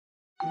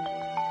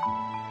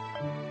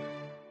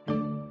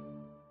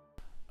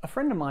A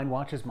friend of mine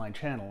watches my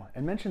channel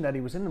and mentioned that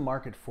he was in the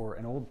market for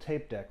an old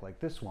tape deck like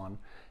this one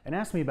and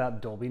asked me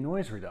about Dolby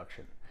Noise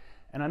Reduction.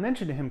 And I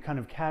mentioned to him kind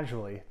of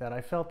casually that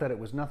I felt that it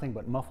was nothing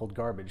but muffled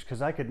garbage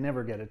because I could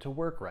never get it to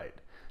work right.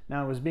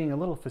 Now I was being a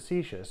little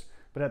facetious,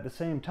 but at the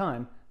same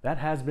time, that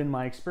has been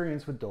my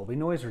experience with Dolby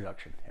Noise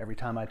Reduction. Every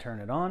time I turn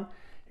it on,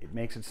 it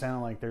makes it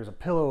sound like there's a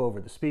pillow over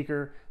the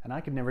speaker and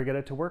I could never get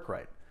it to work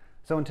right.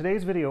 So in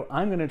today's video,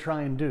 I'm going to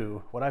try and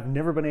do what I've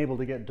never been able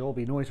to get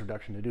Dolby Noise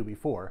Reduction to do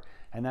before,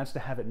 and that's to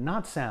have it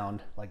not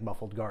sound like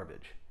muffled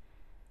garbage.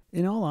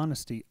 In all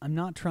honesty, I'm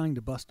not trying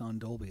to bust on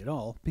Dolby at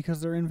all,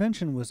 because their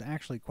invention was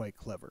actually quite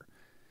clever.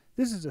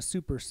 This is a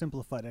super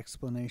simplified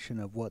explanation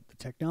of what the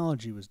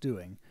technology was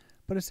doing,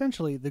 but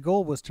essentially the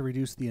goal was to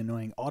reduce the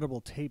annoying audible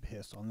tape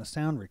hiss on the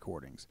sound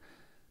recordings.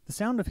 The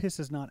sound of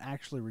hiss is not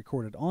actually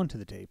recorded onto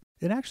the tape,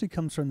 it actually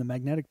comes from the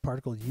magnetic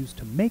particle used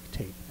to make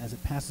tape as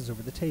it passes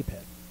over the tape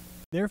head.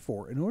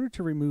 Therefore, in order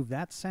to remove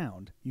that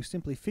sound, you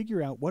simply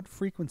figure out what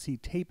frequency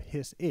tape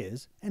hiss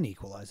is and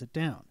equalize it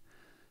down.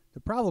 The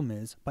problem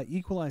is, by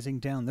equalizing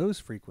down those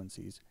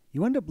frequencies,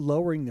 you end up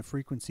lowering the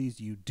frequencies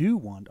you do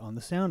want on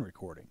the sound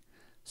recording.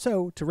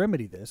 So, to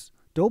remedy this,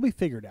 Dolby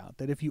figured out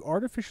that if you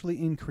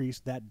artificially increase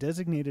that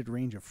designated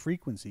range of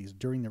frequencies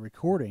during the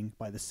recording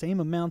by the same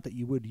amount that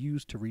you would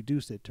use to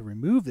reduce it to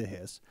remove the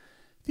hiss,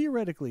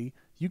 theoretically,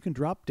 you can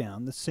drop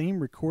down the same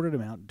recorded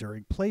amount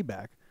during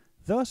playback,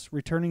 thus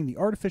returning the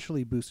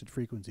artificially boosted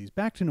frequencies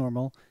back to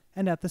normal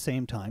and at the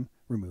same time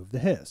remove the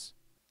hiss.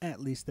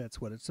 At least that's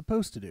what it's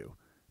supposed to do.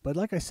 But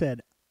like I said,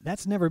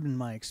 that's never been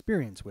my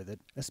experience with it,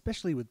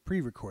 especially with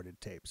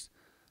pre-recorded tapes.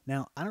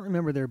 Now, I don't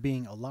remember there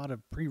being a lot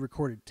of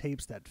pre-recorded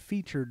tapes that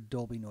featured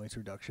Dolby Noise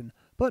Reduction,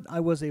 but I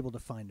was able to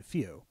find a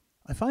few.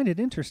 I find it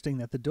interesting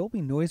that the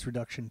Dolby Noise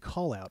Reduction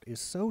callout is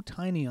so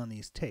tiny on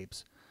these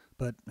tapes,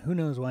 but who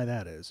knows why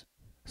that is.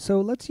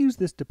 So let's use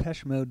this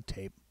Depeche Mode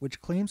tape,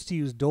 which claims to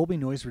use Dolby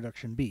Noise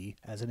Reduction B,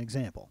 as an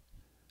example.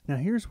 Now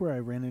here's where I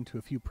ran into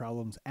a few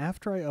problems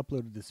after I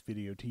uploaded this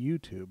video to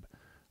YouTube.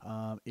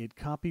 It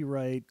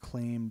copyright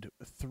claimed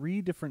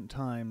 3 different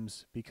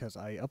times because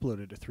I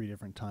uploaded it 3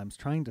 different times,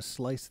 trying to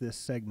slice this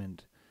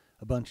segment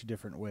a bunch of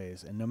different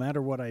ways, and no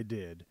matter what I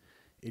did,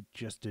 it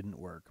just didn't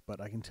work. But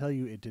I can tell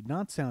you it did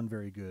not sound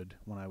very good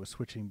when I was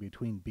switching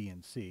between B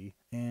and C,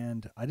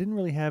 and I didn't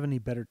really have any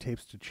better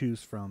tapes to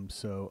choose from,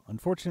 so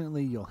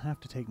unfortunately you'll have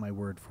to take my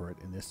word for it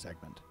in this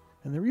segment.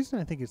 And the reason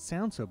I think it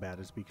sounds so bad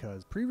is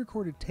because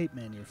pre-recorded tape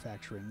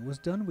manufacturing was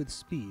done with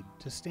speed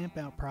to stamp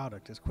out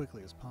product as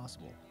quickly as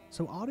possible,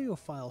 so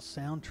audiophile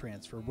sound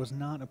transfer was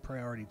not a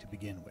priority to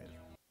begin with.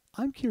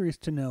 I'm curious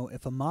to know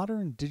if a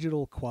modern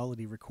digital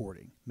quality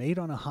recording made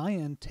on a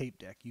high-end tape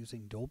deck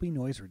using Dolby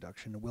Noise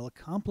Reduction will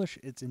accomplish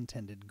its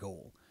intended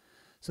goal.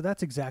 So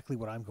that's exactly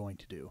what I'm going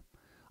to do.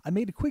 I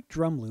made a quick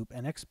drum loop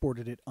and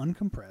exported it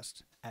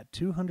uncompressed at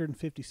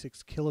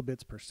 256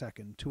 kilobits per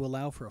second to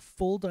allow for a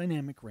full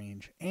dynamic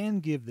range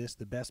and give this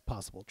the best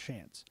possible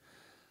chance.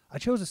 I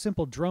chose a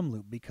simple drum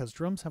loop because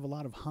drums have a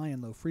lot of high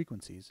and low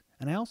frequencies,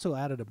 and I also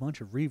added a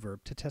bunch of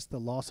reverb to test the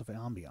loss of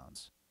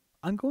ambiance.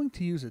 I'm going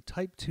to use a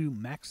Type 2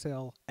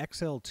 Maxell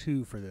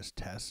XL2 for this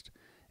test,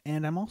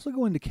 and I'm also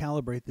going to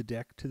calibrate the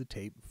deck to the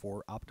tape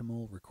for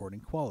optimal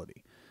recording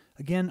quality.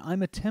 Again,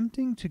 I'm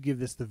attempting to give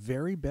this the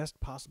very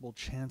best possible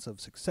chance of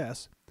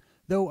success,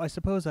 though I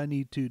suppose I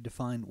need to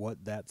define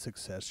what that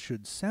success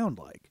should sound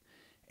like.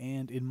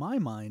 And in my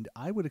mind,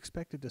 I would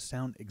expect it to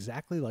sound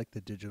exactly like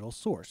the digital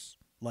source,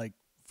 like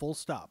full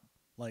stop,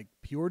 like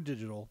pure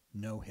digital,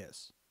 no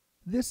hiss.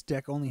 This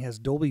deck only has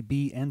Dolby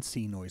B and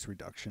C noise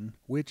reduction,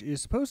 which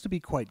is supposed to be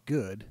quite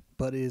good,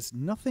 but is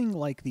nothing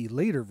like the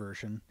later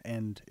version,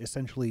 and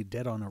essentially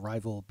dead on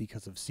arrival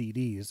because of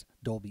CD's,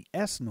 Dolby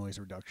S noise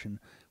reduction,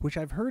 which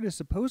I've heard is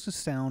supposed to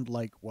sound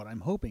like what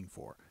I'm hoping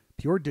for,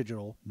 pure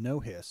digital, no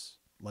hiss,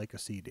 like a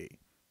CD.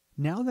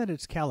 Now that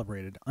it's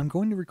calibrated, I'm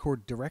going to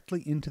record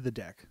directly into the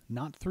deck,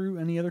 not through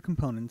any other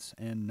components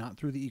and not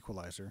through the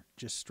equalizer,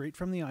 just straight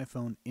from the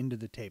iPhone into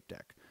the tape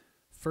deck.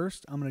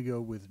 First, I'm going to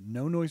go with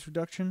no noise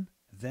reduction,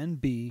 then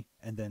B,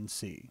 and then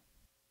C.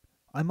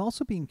 I'm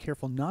also being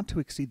careful not to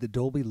exceed the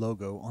Dolby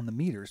logo on the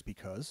meters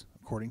because,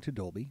 according to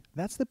Dolby,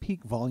 that's the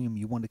peak volume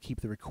you want to keep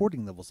the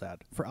recording levels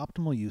at for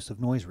optimal use of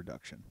noise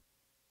reduction.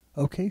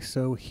 Okay,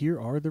 so here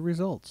are the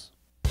results.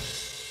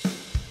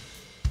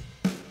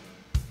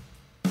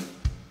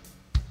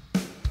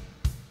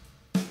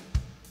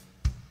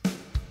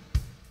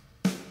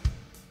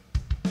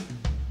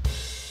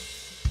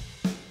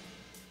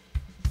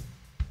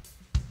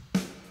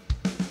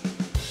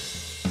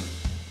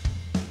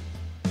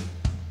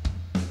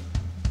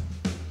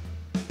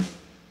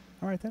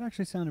 Alright, that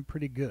actually sounded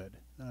pretty good.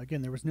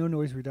 Again, there was no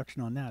noise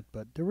reduction on that,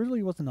 but there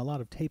really wasn't a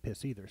lot of tape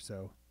hiss either,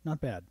 so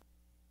not bad.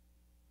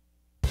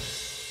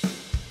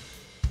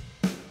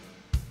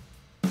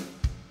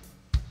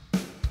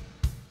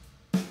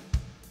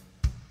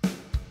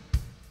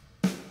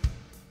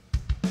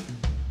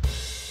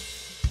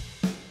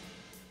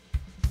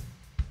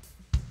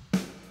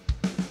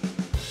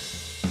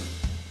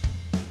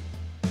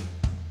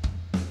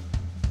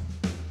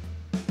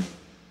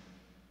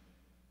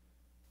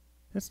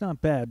 That's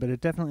not bad, but it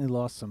definitely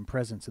lost some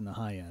presence in the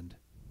high end.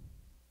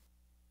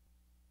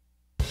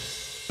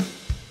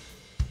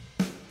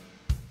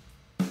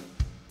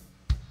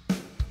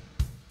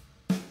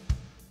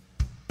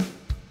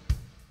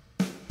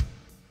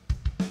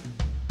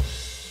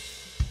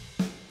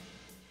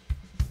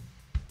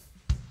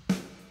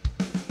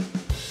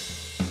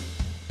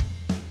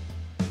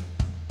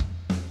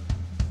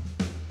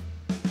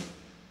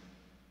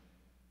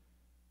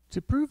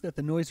 To prove that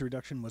the noise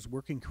reduction was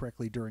working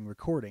correctly during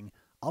recording,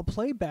 I'll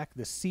play back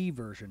the C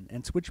version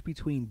and switch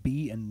between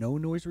B and no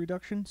noise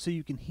reduction so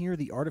you can hear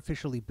the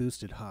artificially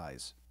boosted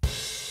highs.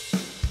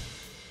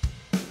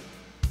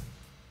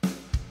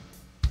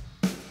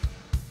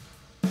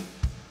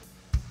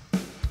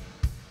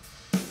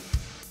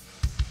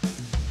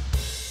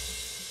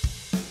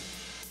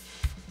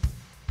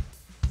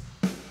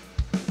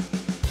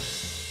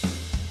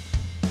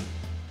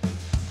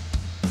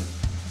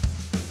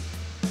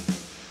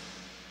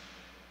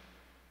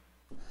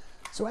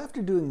 So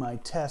after doing my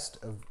test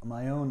of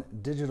my own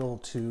digital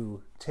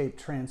to tape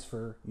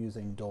transfer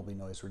using Dolby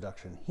Noise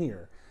Reduction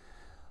here,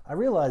 I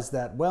realized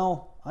that,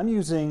 well, I'm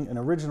using an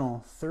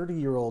original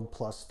 30-year-old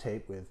plus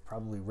tape with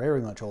probably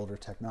very much older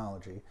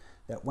technology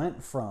that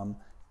went from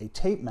a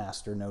tape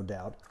master, no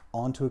doubt,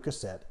 onto a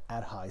cassette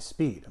at high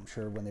speed. I'm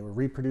sure when they were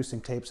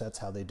reproducing tapes, that's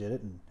how they did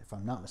it, and if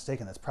I'm not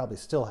mistaken, that's probably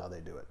still how they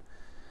do it.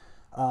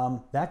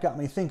 That got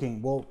me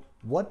thinking, well,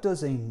 what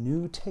does a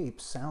new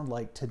tape sound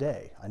like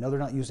today? I know they're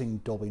not using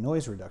Dolby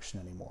Noise Reduction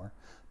anymore,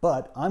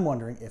 but I'm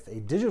wondering if a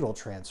digital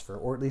transfer,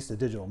 or at least a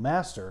digital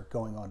master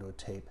going onto a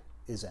tape,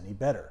 is any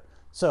better.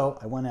 So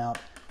I went out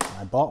and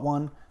I bought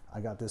one.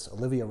 I got this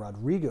Olivia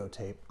Rodrigo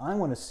tape. I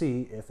want to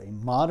see if a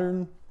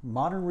modern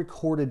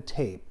recorded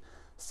tape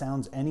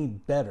sounds any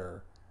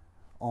better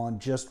on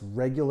just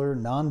regular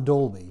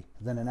non-Dolby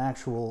than an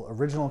actual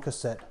original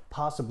cassette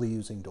possibly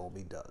using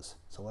Dolby does.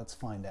 So let's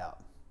find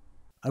out.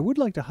 I would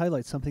like to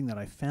highlight something that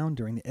I found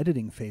during the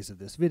editing phase of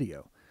this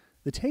video.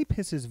 The tape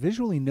hiss is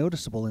visually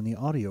noticeable in the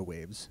audio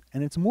waves,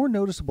 and it's more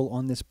noticeable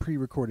on this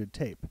pre-recorded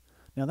tape.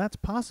 Now that's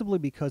possibly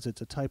because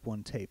it's a Type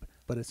 1 tape,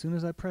 but as soon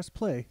as I press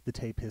play, the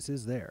tape hiss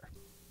is there.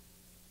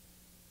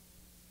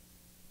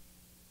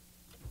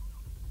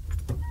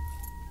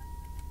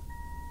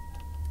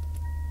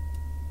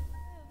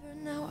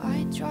 Now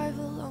I drive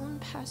alone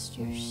past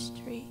your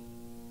street.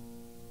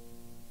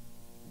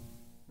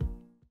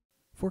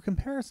 For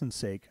comparison's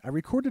sake, I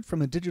recorded from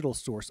a digital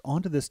source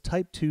onto this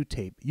Type 2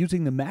 tape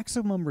using the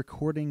maximum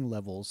recording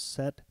levels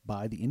set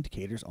by the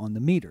indicators on the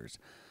meters.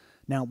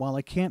 Now, while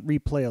I can't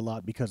replay a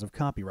lot because of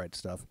copyright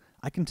stuff,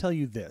 I can tell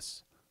you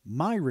this.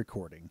 My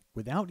recording,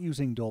 without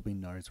using Dolby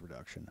Noise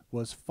Reduction,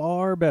 was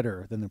far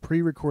better than the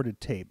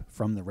pre-recorded tape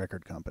from the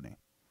record company.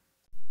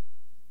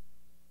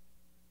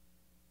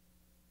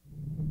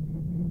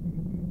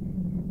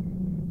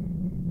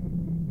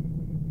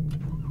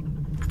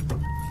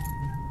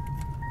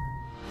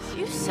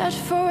 You said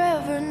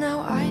forever,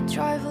 now I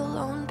drive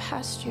alone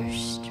past your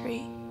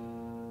street.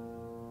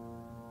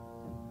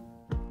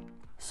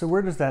 So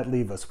where does that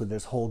leave us with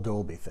this whole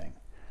Dolby thing?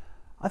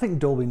 I think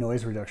Dolby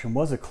Noise Reduction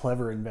was a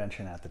clever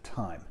invention at the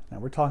time. Now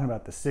we're talking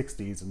about the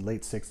 60s and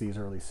late 60s,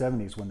 early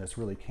 70s when this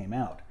really came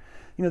out.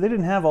 You know, they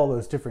didn't have all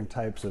those different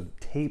types of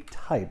tape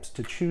types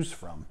to choose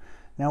from.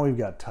 Now we've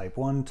got Type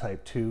 1,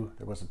 Type 2,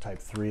 there was a Type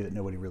 3 that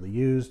nobody really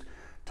used,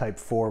 Type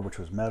 4, which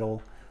was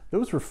metal.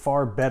 Those were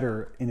far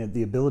better in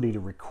the ability to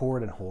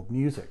record and hold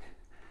music.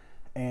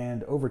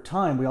 And over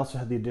time, we also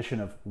had the addition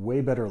of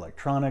way better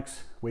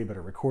electronics, way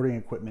better recording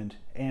equipment,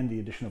 and the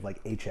addition of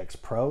like HX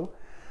Pro.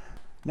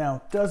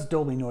 Now, does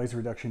Dolby Noise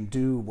Reduction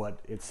do what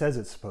it says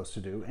it's supposed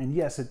to do? And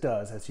yes, it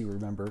does, as you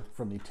remember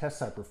from the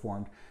tests I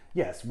performed.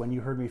 Yes, when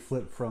you heard me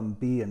flip from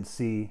B and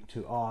C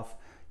to off,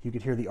 you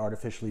could hear the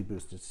artificially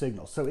boosted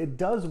signal. So it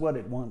does what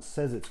it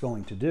says it's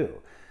going to do.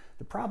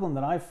 The problem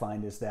that I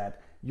find is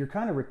that you're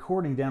kind of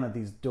recording down at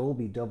these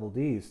Dolby double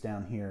Ds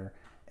down here,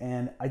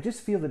 and I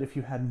just feel that if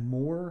you had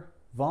more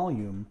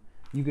volume,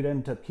 you could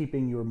end up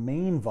keeping your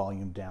main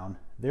volume down,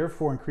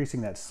 therefore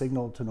increasing that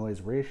signal to noise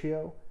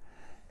ratio,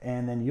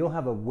 and then you'll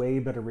have a way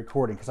better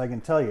recording. Because I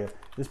can tell you,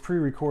 this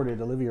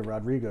pre-recorded Olivia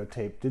Rodrigo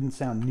tape didn't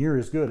sound near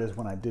as good as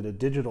when I did a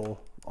digital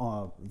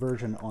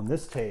version on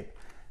this tape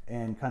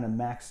and kind of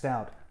maxed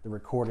out the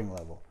recording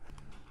level.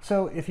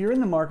 So if you're in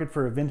the market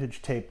for a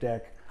vintage tape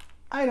deck,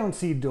 I don't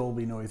see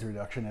Dolby Noise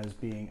Reduction as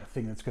being a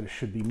thing that's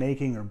should be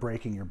making or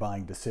breaking your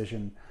buying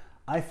decision.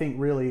 I think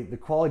really the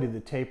quality of the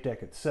tape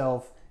deck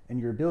itself and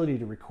your ability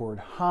to record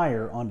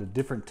higher onto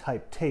different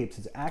type tapes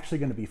is actually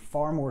going to be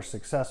far more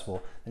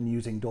successful than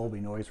using Dolby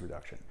Noise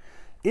Reduction.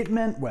 It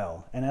meant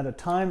well, and at a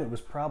time it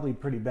was probably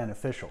pretty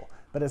beneficial.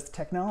 But as the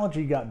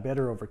technology got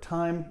better over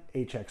time,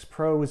 HX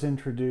Pro was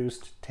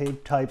introduced,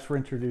 tape types were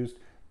introduced,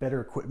 better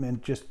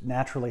equipment just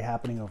naturally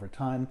happening over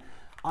time.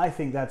 I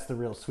think that's the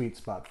real sweet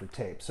spot for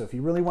tapes. So if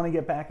you really want to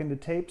get back into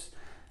tapes,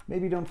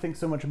 maybe don't think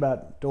so much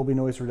about Dolby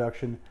Noise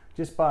Reduction.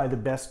 Just buy the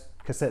best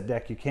cassette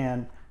deck you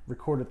can,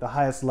 record at the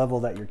highest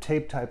level that your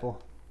tape type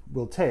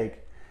will take,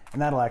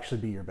 and that'll actually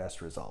be your best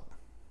result.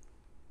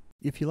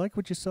 If you like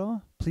what you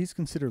saw, please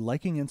consider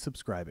liking and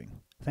subscribing.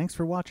 Thanks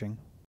for watching.